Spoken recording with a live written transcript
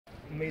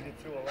made it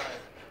through alive.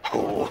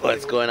 Oh,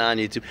 what's going on,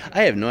 YouTube?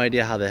 I have no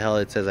idea how the hell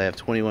it says I have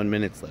 21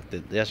 minutes left.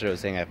 Yesterday I was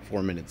saying I have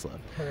 4 minutes left.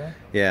 Okay.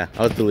 Yeah,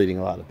 I was deleting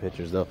a lot of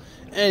pictures though.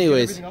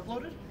 Anyways. Everything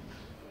uploaded?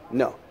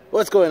 No.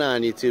 What's going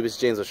on, YouTube? It's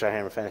James with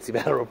Shyhammer Fantasy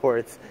Battle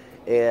Reports.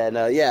 And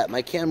yeah,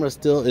 my camera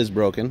still is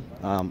broken.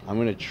 I'm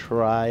going to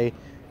try,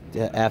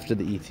 after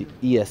the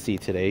ESC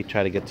today,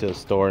 try to get to a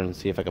store and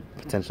see if I could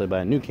potentially buy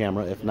a new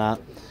camera. If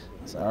not,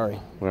 sorry,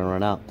 we're going to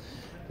run out.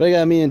 But I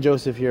got me and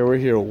Joseph here. We're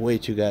here way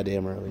too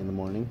goddamn early in the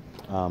morning.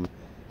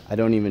 I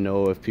don't even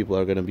know if people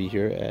are going to be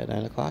here at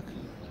 9 o'clock.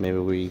 Maybe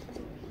we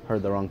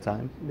heard the wrong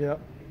time. Yeah.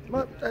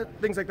 But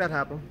things like that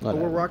happen. But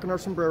Whatever. we're rocking our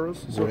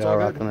sombreros. So We it's are all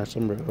rocking good. our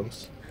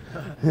sombreros.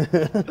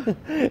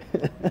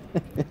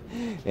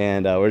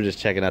 And we're just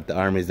checking out the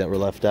armies that were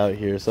left out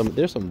here.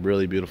 There's some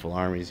really beautiful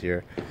armies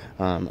here.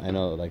 I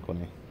know, like, when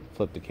I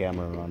flip the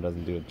camera around, it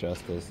doesn't do it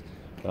justice.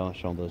 But I want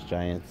to show them those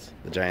giants.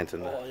 The giants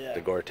and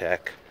the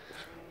Gore-Tex.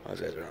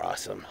 Those guys are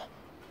awesome.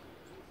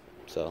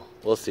 So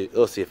we'll see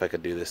if I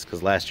could do this,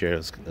 because last year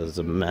it was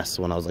a mess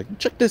when I was like,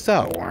 check this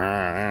out.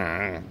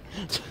 Here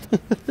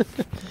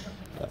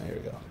we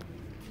go.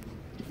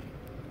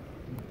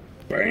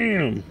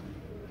 Bam.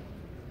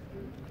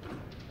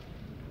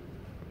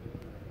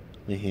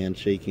 My hand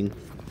shaking.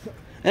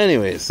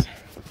 Anyways,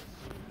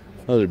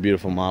 those are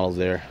beautiful models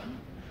there,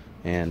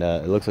 and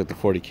it looks like the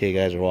 40K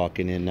guys are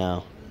walking in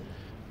now.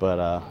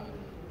 But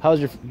how's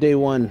your day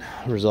one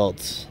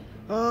results?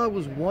 It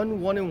was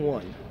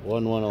 1-1-1.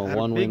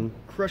 1-1-1 win.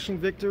 Crushing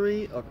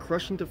victory, a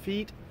crushing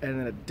defeat, and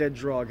then a dead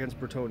draw against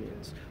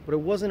Bretonians. But it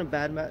wasn't a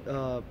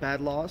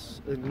bad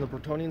loss in the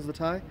Bretonians, the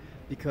tie,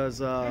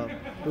 because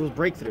it was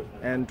breakthrough,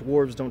 and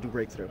dwarves don't do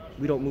breakthrough.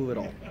 We don't move at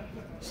all.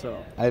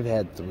 So I've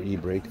had 3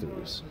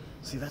 breakthroughs.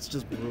 see, that's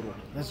just brutal.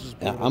 That's just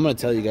Yeah, brutal. I'm gonna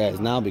tell you guys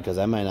now because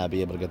I might not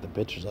be able to get the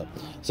pictures up.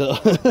 So,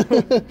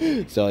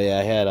 so yeah,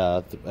 I had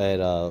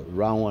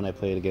round 1. I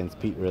played against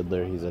Pete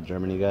Riddler. He's a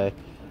Germany guy,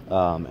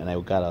 and I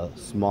got a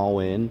small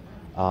win.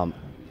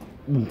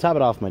 Top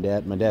it off, my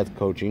dad's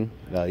coaching.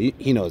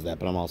 He knows that,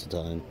 but I'm also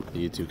telling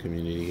the YouTube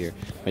community here.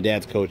 My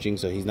dad's coaching,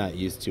 so he's not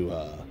used to.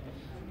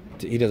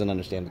 He doesn't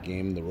understand the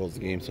game, the rules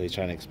of the game. So he's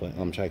trying to explain.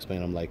 I'm trying to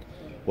explain to him like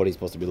what he's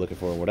supposed to be looking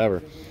for or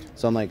whatever.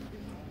 So I'm like,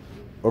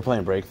 we're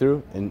playing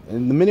breakthrough, and the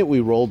minute we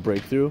rolled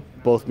breakthrough,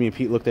 both me and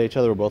Pete looked at each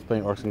other. We're both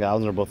playing orcs and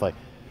goblins. We're both like,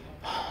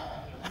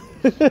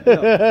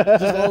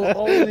 Just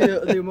all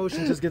the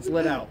emotion just gets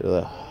let out.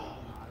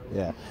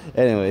 yeah.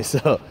 Anyway,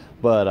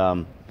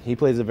 but he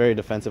plays a very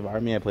defensive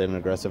army. I played an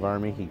aggressive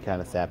army. He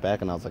kind of sat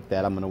back, and I was like,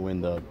 Dad, I'm going to win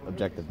the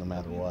objective no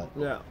matter what.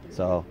 Yeah.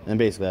 So, and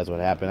basically that's what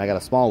happened. I got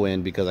a small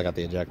win because I got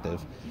the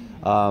objective.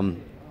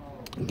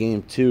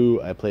 Game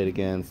 2, I played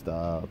against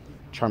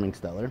Charming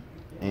Stellar,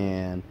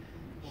 and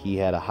he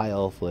had a high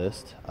elf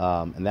list.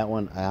 And that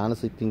one, I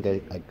honestly think I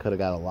could have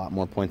got a lot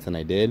more points than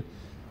I did,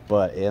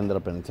 but it ended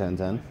up in a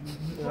 10-10.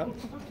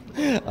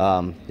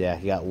 Yeah. Yeah,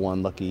 he got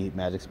 1 lucky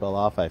magic spell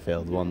off. I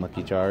failed 1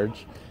 lucky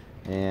charge.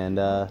 And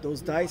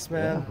Those dice,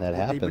 man. yeah, that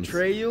happens. They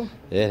betray you.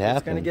 It happens.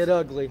 It's gonna get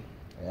ugly.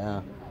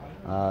 Yeah.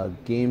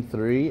 Game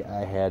 3,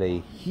 I had a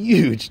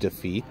huge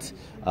defeat.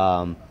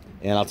 And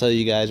I'll tell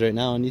you guys right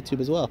now on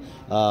YouTube as well.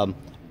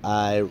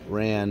 I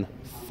ran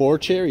 4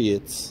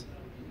 chariots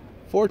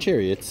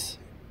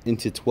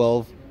into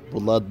 12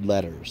 blood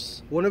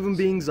letters. One of them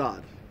being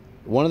Zod.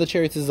 One of the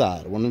chariots is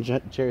Zod. One of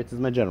the chariots is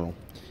my general.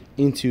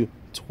 Into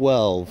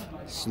 12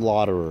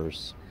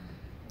 slaughterers.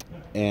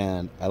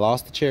 And I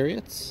lost the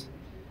chariots.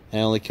 I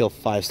only killed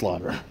 5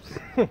 slaughterers.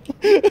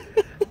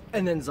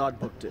 And then Zod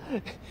booked it.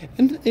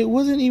 And it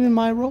wasn't even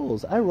my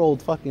rolls. I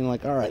rolled fucking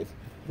like, alright,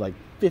 like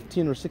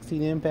 15 or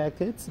 16 impact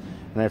hits.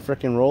 And I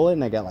freaking roll it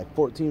and I got like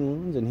 14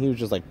 wounds. And he was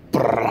just like,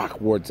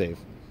 ward save.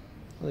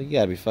 Like, you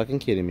gotta be fucking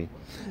kidding me.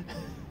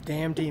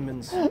 Damn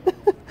demons.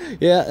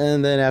 Yeah,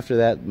 and then after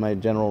that, my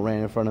general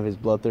ran in front of his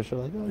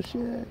bloodthirster like, oh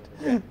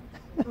shit.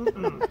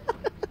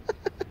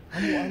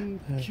 I'm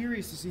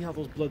curious to see how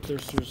those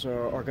bloodthirsters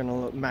are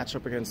gonna match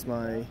up against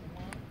my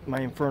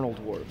infernal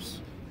dwarves,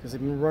 because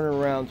they've been running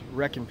around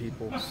wrecking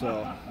people.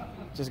 So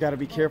just got to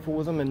be careful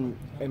with them. And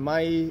in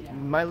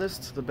my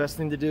list, the best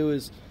thing to do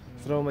is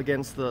throw them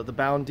against the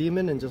bound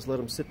demon and just let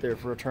them sit there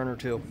for a turn or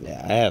 2.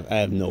 Yeah, I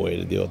have no way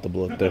to deal with the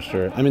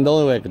bloodthirster. I mean, the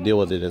only way I could deal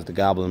with it is the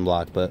goblin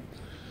block, but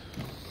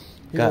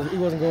He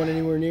wasn't going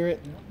anywhere near it.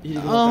 He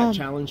didn't want that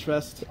challenge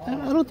fest. I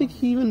don't think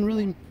he even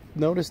really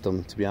noticed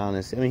them, to be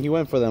honest. I mean, he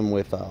went for them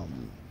with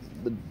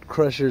the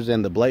crushers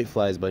and the blight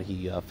flies, but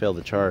he failed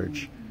to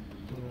charge.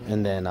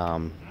 And then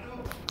I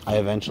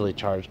eventually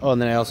charged. Oh,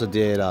 and then I also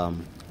did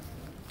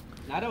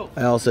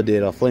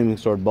a flaming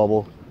sword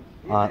bubble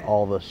on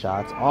all the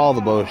shots, all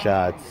the bow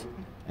shots,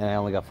 and I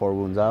only got 4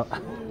 wounds out.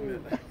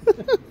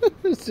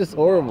 It's just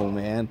horrible,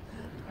 man.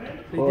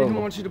 They didn't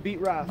want you to beat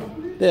Wrath.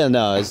 Yeah,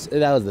 no,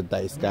 that was the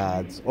dice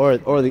gods, or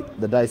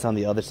the dice on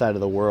the other side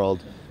of the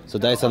world So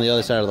dice on the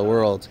other side of the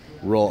world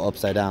roll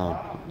upside down.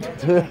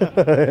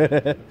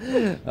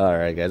 All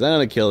right, guys, I'm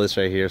gonna kill this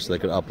right here so I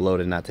could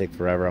upload and not take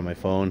forever on my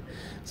phone.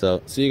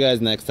 So see you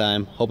guys next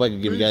time. Hope I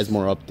could give you guys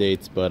more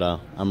updates, but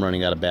I'm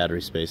running out of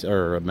battery space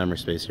or memory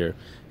space here,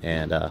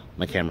 and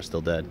my camera's still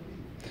dead.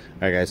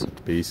 All right, guys,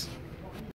 peace.